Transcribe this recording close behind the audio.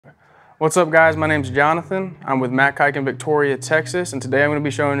What's up guys, my name's Jonathan. I'm with Haik in Victoria, Texas, and today I'm going to be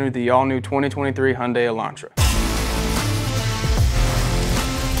showing you the all-new 2023 Hyundai Elantra.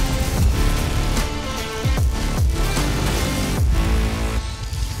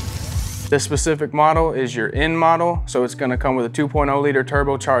 This specific model is your N model, so it's going to come with a 2.0 liter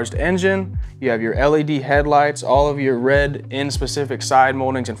turbocharged engine. You have your LED headlights, all of your red N specific side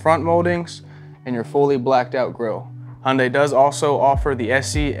moldings and front moldings, and your fully blacked out grille. Hyundai does also offer the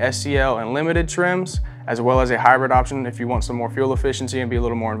SE, SEL, and Limited trims, as well as a hybrid option if you want some more fuel efficiency and be a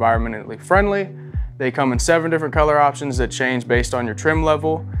little more environmentally friendly. They come in 7 different color options that change based on your trim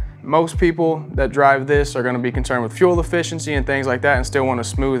level. Most people that drive this are going to be concerned with fuel efficiency and things like that and still want a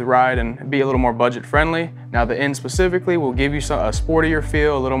smooth ride and be a little more budget friendly. Now the N specifically will give you a sportier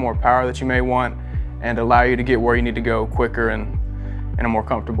feel, a little more power that you may want, and allow you to get where you need to go quicker and in a more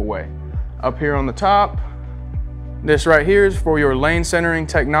comfortable way. Up here on the top, this right here is for your lane centering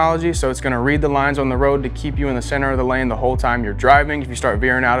technology, so it's going to read the lines on the road to keep you in the center of the lane the whole time you're driving. If you start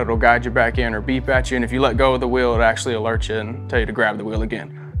veering out, it'll guide you back in or beep at you, and if you let go of the wheel, it'll actually alert you and tell you to grab the wheel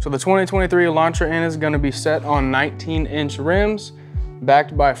again. So the 2023 Elantra N is going to be set on 19-inch rims,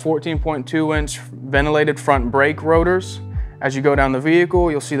 backed by 14.2-inch ventilated front brake rotors. As you go down the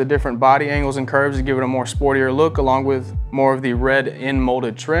vehicle, you'll see the different body angles and curves to give it a more sportier look, along with more of the red N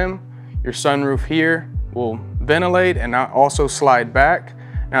molded trim. Your sunroof here will ventilate and also slide back.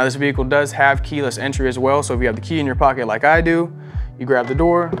 Now this vehicle does have keyless entry as well, so if you have the key in your pocket like I do, you grab the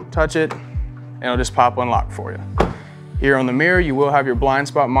door, touch it, and it'll just pop unlock for you. Here on the mirror, you will have your blind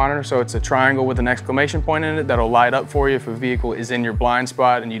spot monitor, so it's a triangle with an exclamation point in it that'll light up for you if a vehicle is in your blind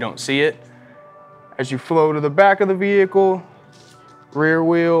spot and you don't see it. As you flow to the back of the vehicle, rear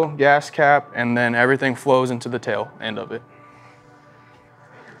wheel, gas cap, and then everything flows into the tail end of it.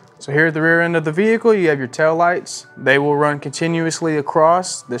 So here at the rear end of the vehicle, you have your tail lights. They will run continuously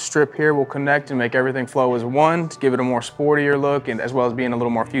across. This strip here will connect and make everything flow as one to give it a more sportier look, and as well as being a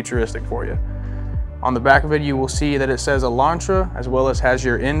little more futuristic for you. On the back of it, you will see that it says Elantra, as well as has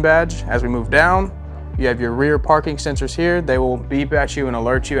your N badge. As we move down, you have your rear parking sensors here. They will beep at you and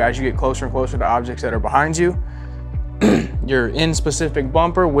alert you as you get closer and closer to objects that are behind you. Your N specific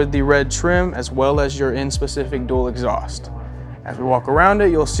bumper with the red trim, as well as your N specific dual exhaust. As we walk around it,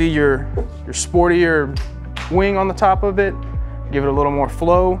 you'll see your sportier wing on the top of it. Give it a little more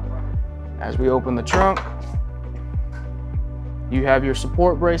flow. As we open the trunk, you have your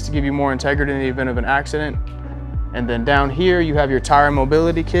support brace to give you more integrity in the event of an accident. And then down here, you have your tire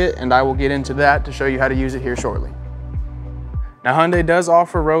mobility kit, and I will get into that to show you how to use it here shortly. Now Hyundai does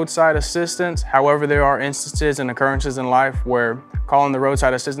offer roadside assistance. However, there are instances and occurrences in life where calling the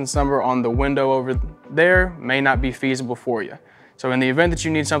roadside assistance number on the window over there may not be feasible for you. So in the event that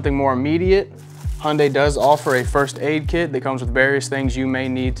you need something more immediate, Hyundai does offer a first aid kit that comes with various things you may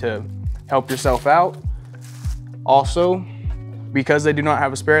need to help yourself out. Also, because they do not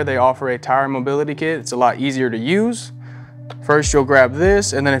have a spare, they offer a tire mobility kit. It's a lot easier to use. First, you'll grab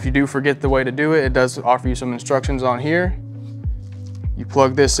this, and then if you do forget the way to do it, it does offer you some instructions on here. You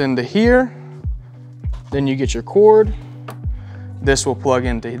plug this into here, then you get your cord. This will plug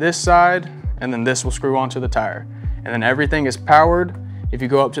into this side, and then this will screw onto the tire. And then everything is powered. If you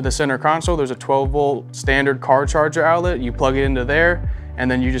go up to the center console, there's a 12-volt standard car charger outlet. You plug it into there, and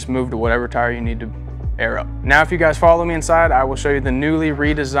then you just move to whatever tire you need to air up. Now, if you guys follow me inside, I will show you the newly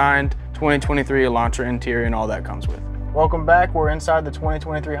redesigned 2023 Elantra interior and all that comes with. Welcome back. We're inside the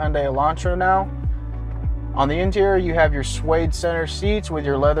 2023 Hyundai Elantra now. On the interior, you have your suede center seats with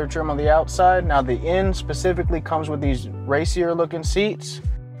your leather trim on the outside. Now the N specifically comes with these racier looking seats.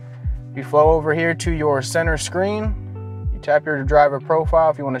 You flow over here to your center screen. You tap your driver profile.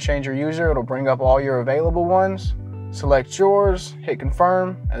 If you want to change your user, it'll bring up all your available ones. Select yours, hit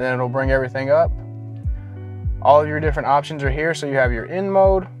confirm, and then it'll bring everything up. All of your different options are here. So you have your N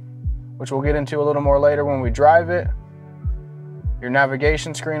mode, which we'll get into a little more later when we drive it. Your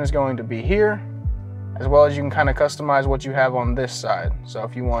navigation screen is going to be here, as well as you can kind of customize what you have on this side. So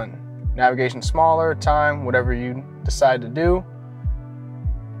if you want navigation smaller, time, whatever you decide to do.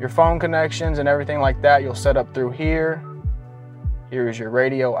 Your phone connections and everything like that, you'll set up through here. Here is your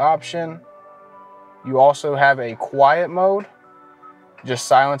radio option. You also have a quiet mode. Just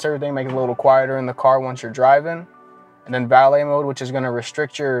silence everything, make it a little quieter in the car once you're driving. And then valet mode, which is going to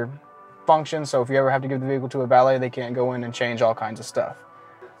restrict your functions. So if you ever have to give the vehicle to a valet, they can't go in and change all kinds of stuff.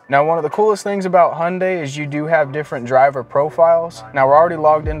 Now, one of the coolest things about Hyundai is you do have different driver profiles. Now, we're already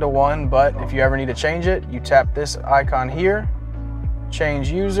logged into one, but if you ever need to change it, you tap this icon here,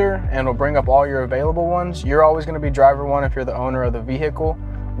 change user, and it'll bring up all your available ones. You're always going to be driver one if you're the owner of the vehicle.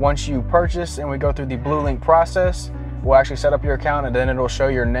 Once you purchase and we go through the Blue Link process, we'll actually set up your account, and then it'll show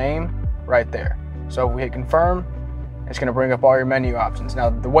your name right there. So if we hit confirm, it's going to bring up all your menu options. Now,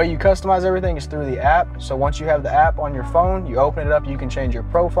 the way you customize everything is through the app. So once you have the app on your phone, you open it up, you can change your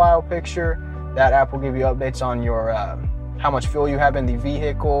profile picture. That app will give you updates on your how much fuel you have in the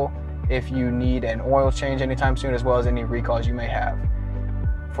vehicle, if you need an oil change anytime soon, as well as any recalls you may have.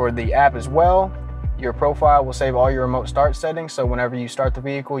 For the app as well, your profile will save all your remote start settings. So whenever you start the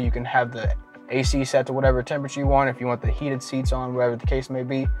vehicle, you can have the AC set to whatever temperature you want. If you want the heated seats on, whatever the case may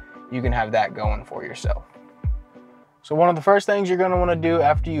be, you can have that going for yourself. So one of the first things you're going to want to do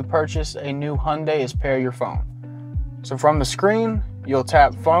after you purchase a new Hyundai is pair your phone. So from the screen, you'll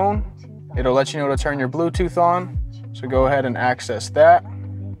tap phone. It'll let you know to turn your Bluetooth on. So go ahead and access that.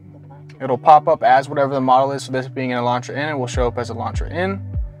 It'll pop up as whatever the model is. So this being an Elantra N, it will show up as Elantra N.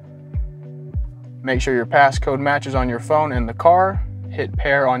 Make sure your passcode matches on your phone and the car. Hit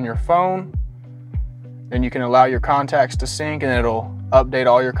pair on your phone. Then you can allow your contacts to sync and it'll update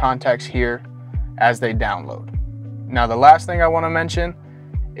all your contacts here as they download. Now, the last thing I want to mention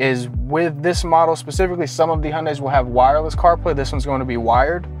is with this model specifically, some of the Hyundais will have wireless CarPlay. This one's going to be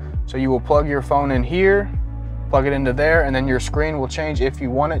wired. So you will plug your phone in here, plug it into there, and then your screen will change if you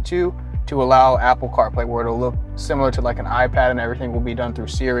want it to allow Apple CarPlay, where it'll look similar to like an iPad and everything will be done through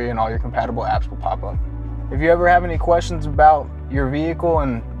Siri and all your compatible apps will pop up. If you ever have any questions about your vehicle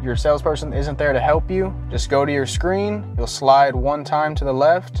and your salesperson isn't there to help you, just go to your screen, you'll slide one time to the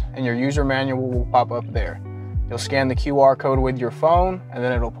left and your user manual will pop up there. You'll scan the QR code with your phone and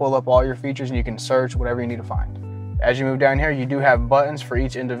then it'll pull up all your features and you can search whatever you need to find. As you move down here, you do have buttons for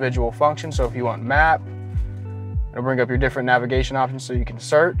each individual function. So if you want map, it'll bring up your different navigation options so you can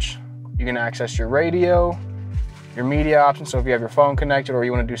search. You can access your radio, your media options. So if you have your phone connected or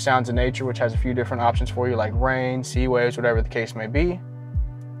you want to do sounds of nature, which has a few different options for you like rain, sea waves, whatever the case may be.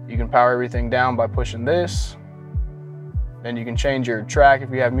 You can power everything down by pushing this. Then you can change your track if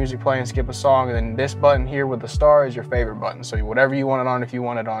you have music playing, skip a song, and then this button here with the star is your favorite button. So whatever you want it on, if you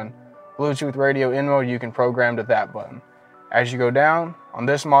want it on Bluetooth radio in mode, you can program to that button. As you go down, on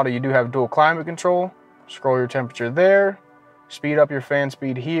this model, you do have dual climate control. Scroll your temperature there, speed up your fan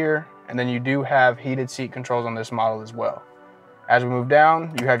speed here, and then you do have heated seat controls on this model as well. As we move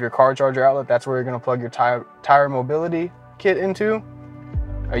down, you have your car charger outlet. That's where you're gonna plug your tire mobility kit into,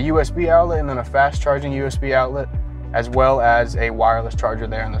 a USB outlet, and then a fast charging USB outlet, as well as a wireless charger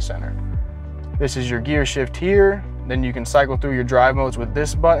there in the center. This is your gear shift here. Then you can cycle through your drive modes with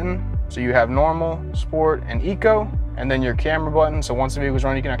this button. So you have normal, sport, and eco, and then your camera button. So once the vehicle's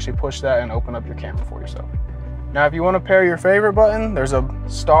running, you can actually push that and open up your camera for yourself. Now, if you want to pair your favorite button, there's a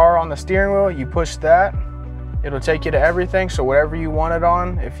star on the steering wheel. You push that, it'll take you to everything. So whatever you want it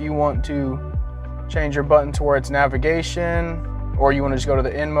on, if you want to change your button to where it's navigation, or you want to just go to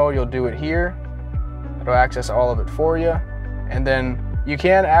the in mode, you'll do it here. It'll access all of it for you. And then you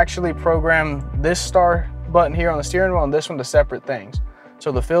can actually program this star button here on the steering wheel and this one to separate things.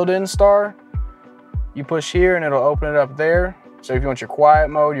 So the filled in star, you push here and it'll open it up there. So if you want your quiet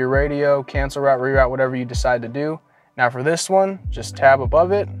mode, your radio, cancel route, reroute, whatever you decide to do. Now for this one, just tab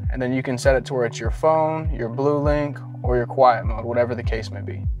above it and then you can set it to where it's your phone, your Blue Link, or your quiet mode, whatever the case may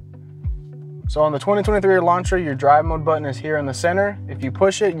be. So on the 2023 Elantra, your drive mode button is here in the center. If you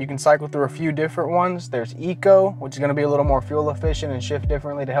push it, you can cycle through a few different ones. There's Eco, which is gonna be a little more fuel efficient and shift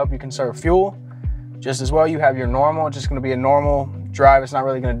differently to help you conserve fuel. Just as well, you have your normal, it's just gonna be a normal drive. It's not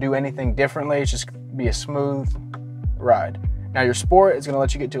really gonna do anything differently. It's just be a smooth ride. Now your sport is gonna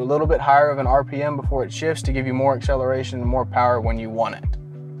let you get to a little bit higher of an RPM before it shifts to give you more acceleration and more power when you want it.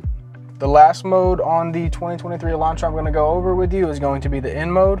 The last mode on the 2023 Elantra I'm gonna go over with you is going to be the in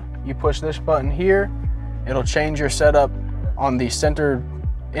mode. You push this button here, it'll change your setup on the center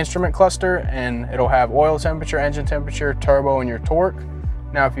instrument cluster and it'll have oil temperature, engine temperature, turbo, and your torque.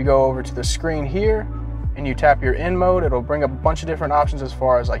 Now if you go over to the screen here and you tap your in mode, it'll bring up a bunch of different options as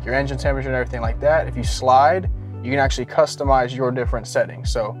far as like your engine temperature and everything like that. If you slide, you can actually customize your different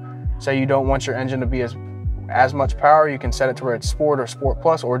settings. So say you don't want your engine to be as much power, you can set it to where it's sport or sport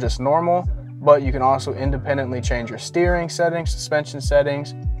plus or just normal, but you can also independently change your steering settings, suspension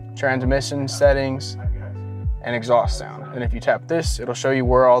settings, transmission settings, and exhaust sound. And if you tap this, it'll show you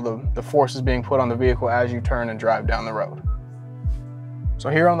where all the force is being put on the vehicle as you turn and drive down the road. So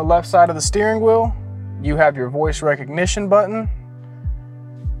here on the left side of the steering wheel, you have your voice recognition button,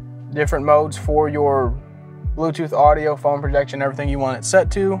 different modes for your Bluetooth audio, phone projection, everything you want it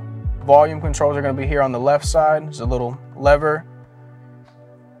set to. Volume controls are going to be here on the left side. There's a little lever.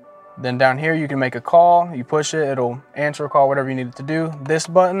 Then down here you can make a call. You push it, it'll answer a call, whatever you need it to do. This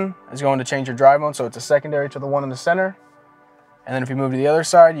button is going to change your drive mode, so it's a secondary to the one in the center. And then if you move to the other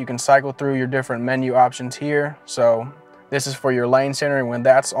side, you can cycle through your different menu options here. So this is for your lane centering when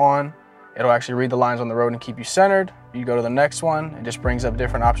that's on. It'll actually read the lines on the road and keep you centered. You go to the next one, it just brings up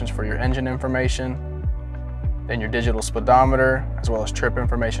different options for your engine information. Then your digital speedometer, as well as trip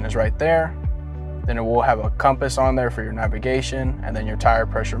information is right there. Then it will have a compass on there for your navigation, and then your tire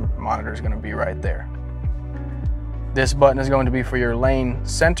pressure monitor is going to be right there. This button is going to be for your lane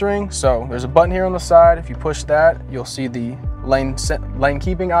centering. So there's a button here on the side. If you push that, you'll see the lane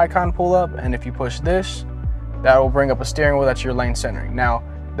keeping icon pull up, and if you push this, that will bring up a steering wheel. That's your lane centering. Now,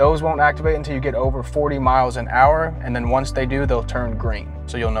 those won't activate until you get over 40 miles an hour, and then once they do, they'll turn green,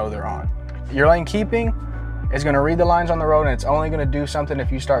 so you'll know they're on. Your lane keeping is going to read the lines on the road, and it's only going to do something if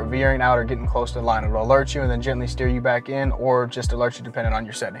you start veering out or getting close to the line. It'll alert you and then gently steer you back in, or just alert you depending on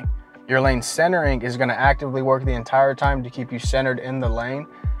your setting. Your lane centering is going to actively work the entire time to keep you centered in the lane,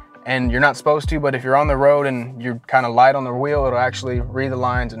 and you're not supposed to, but if you're on the road and you're kind of light on the wheel, it'll actually read the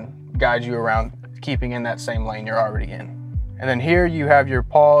lines and guide you around, keeping in that same lane you're already in. And then here you have your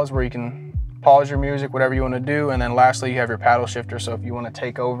pause, where you can pause your music, whatever you want to do. And then lastly, you have your paddle shifter. So if you want to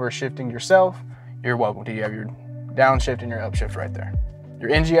take over shifting yourself, you're welcome to. You have your downshift and your upshift right there.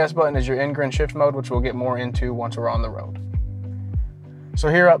 Your NGS button is your in-grin shift mode, which we'll get more into once we're on the road. So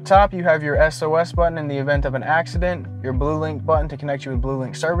here up top, you have your SOS button in the event of an accident, your Blue Link button to connect you with Blue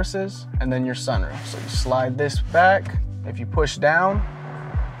Link services, and then your sunroof. So you slide this back. If you push down,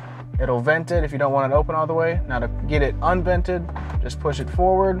 it'll vent it if you don't want it open all the way. Now to get it unvented, just push it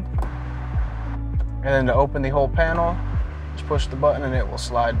forward. And then to open the whole panel, just push the button and it will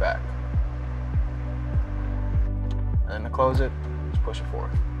slide back. And to close it, just push it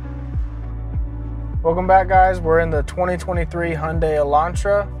forward. Welcome back, guys. We're in the 2023 Hyundai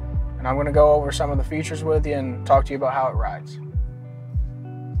Elantra, and I'm gonna go over some of the features with you and talk to you about how it rides.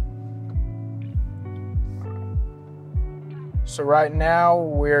 So right now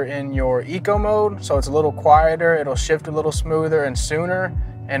we're in your eco mode, so it's a little quieter. It'll shift a little smoother and sooner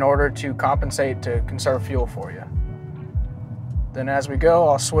in order to compensate to conserve fuel for you. Then as we go,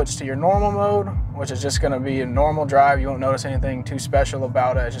 I'll switch to your normal mode, which is just gonna be a normal drive. You won't notice anything too special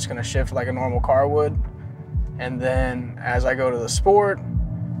about it. It's just gonna shift like a normal car would. And then as I go to the sport,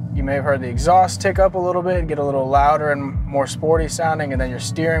 you may have heard the exhaust tick up a little bit, get a little louder and more sporty sounding, and then your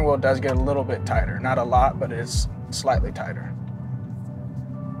steering wheel does get a little bit tighter. Not a lot, but it's slightly tighter.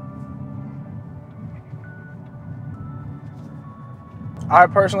 I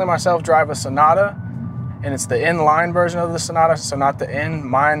personally myself drive a Sonata, and it's the inline version of the Sonata, so not the N.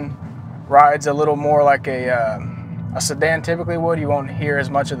 Mine rides a little more like a sedan typically would. You won't hear as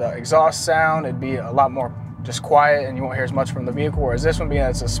much of the exhaust sound. It'd be a lot more just quiet, and you won't hear as much from the vehicle, whereas this one, being that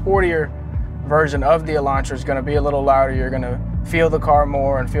it's a sportier version of the Elantra, is going to be a little louder. You're going to feel the car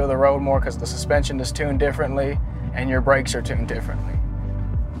more and feel the road more because the suspension is tuned differently and your brakes are tuned differently.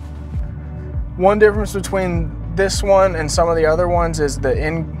 One difference between this one and some of the other ones is the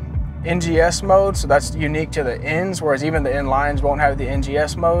NGS mode, so that's unique to the Ns, whereas even the inlines won't have the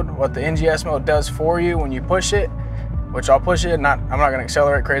NGS mode. What the NGS mode does for you when you push it, which I'll push it, I'm not going to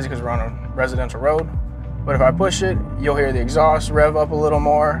accelerate crazy because we're on a residential road, but if I push it, you'll hear the exhaust rev up a little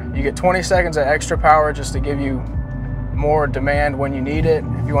more. You get 20 seconds of extra power just to give you more demand when you need it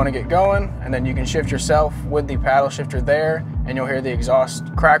if you want to get going, and then you can shift yourself with the paddle shifter there, and you'll hear the exhaust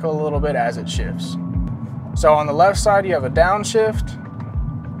crackle a little bit as it shifts. So on the left side, you have a downshift.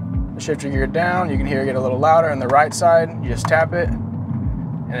 The shifter gear down, you can hear it get a little louder. And the right side, you just tap it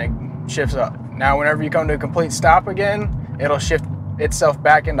and it shifts up. Now, whenever you come to a complete stop again, it'll shift itself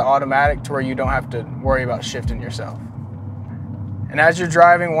back into automatic to where you don't have to worry about shifting yourself. And as you're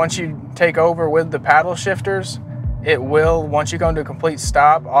driving, once you take over with the paddle shifters, it will, once you come to a complete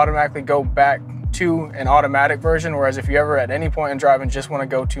stop, automatically go back to an automatic version. Whereas if you ever at any point in driving just want to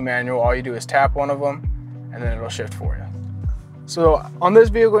go to manual, all you do is tap one of them and then it'll shift for you. So on this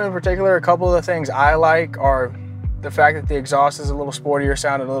vehicle in particular, a couple of the things I like are the fact that the exhaust is a little sportier,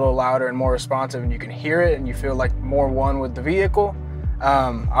 sounded a little louder and more responsive, and you can hear it and you feel like more one with the vehicle.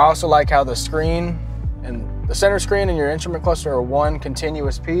 I also like how the screen and the center screen and your instrument cluster are one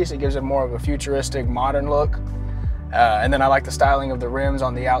continuous piece. It gives it more of a futuristic, modern look. And then I like the styling of the rims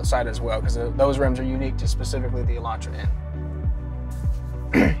on the outside as well, because those rims are unique to specifically the Elantra N.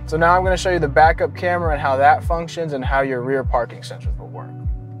 So now I'm going to show you the backup camera and how that functions and how your rear parking sensors will work.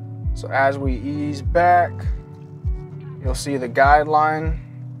 So as we ease back, you'll see the guideline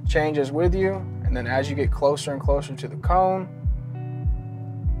changes with you, and then as you get closer and closer to the cone,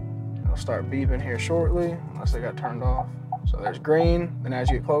 it'll start beeping here shortly, unless they got turned off. So there's green, then as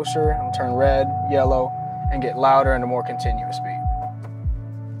you get closer, it'll turn red, yellow, and get louder and a more continuous beep.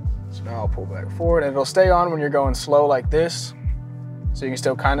 So now I'll pull back forward, and it'll stay on when you're going slow like this, so you can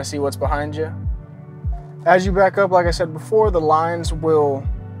still kind of see what's behind you. As you back up, like I said before, the lines will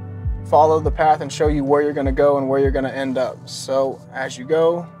follow the path and show you where you're gonna go and where you're gonna end up. So as you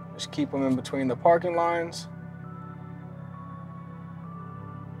go, just keep them in between the parking lines.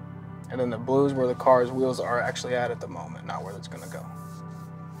 And then the blue is where the car's wheels are actually at the moment, not where it's gonna go.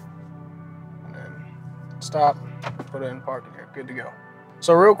 And then stop, put it in parking here, good to go.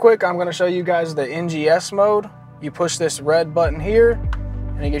 So real quick, I'm gonna show you guys the NGS mode. You push this red button here,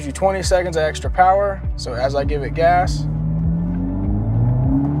 and it gives you 20 seconds of extra power. So as I give it gas,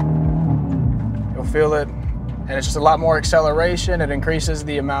 you'll feel it, and it's just a lot more acceleration. It increases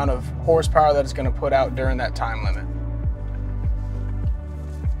the amount of horsepower that it's gonna put out during that time limit.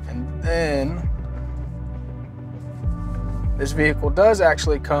 And then, this vehicle does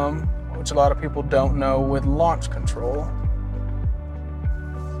actually come, which a lot of people don't know, with launch control.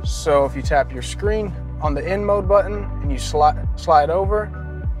 So if you tap your screen on the in mode button and you slide over,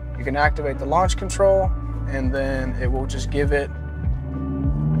 you can activate the launch control, and then it will just give it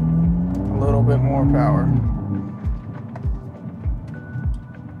a little bit more power.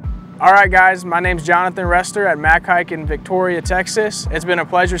 All right guys, my name's Jonathan Rester at Haik in Victoria, Texas. It's been a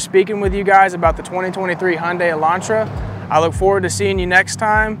pleasure speaking with you guys about the 2023 Hyundai Elantra. I look forward to seeing you next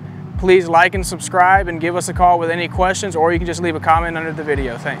time. Please like and subscribe and give us a call with any questions, or you can just leave a comment under the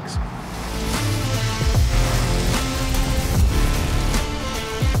video. Thanks.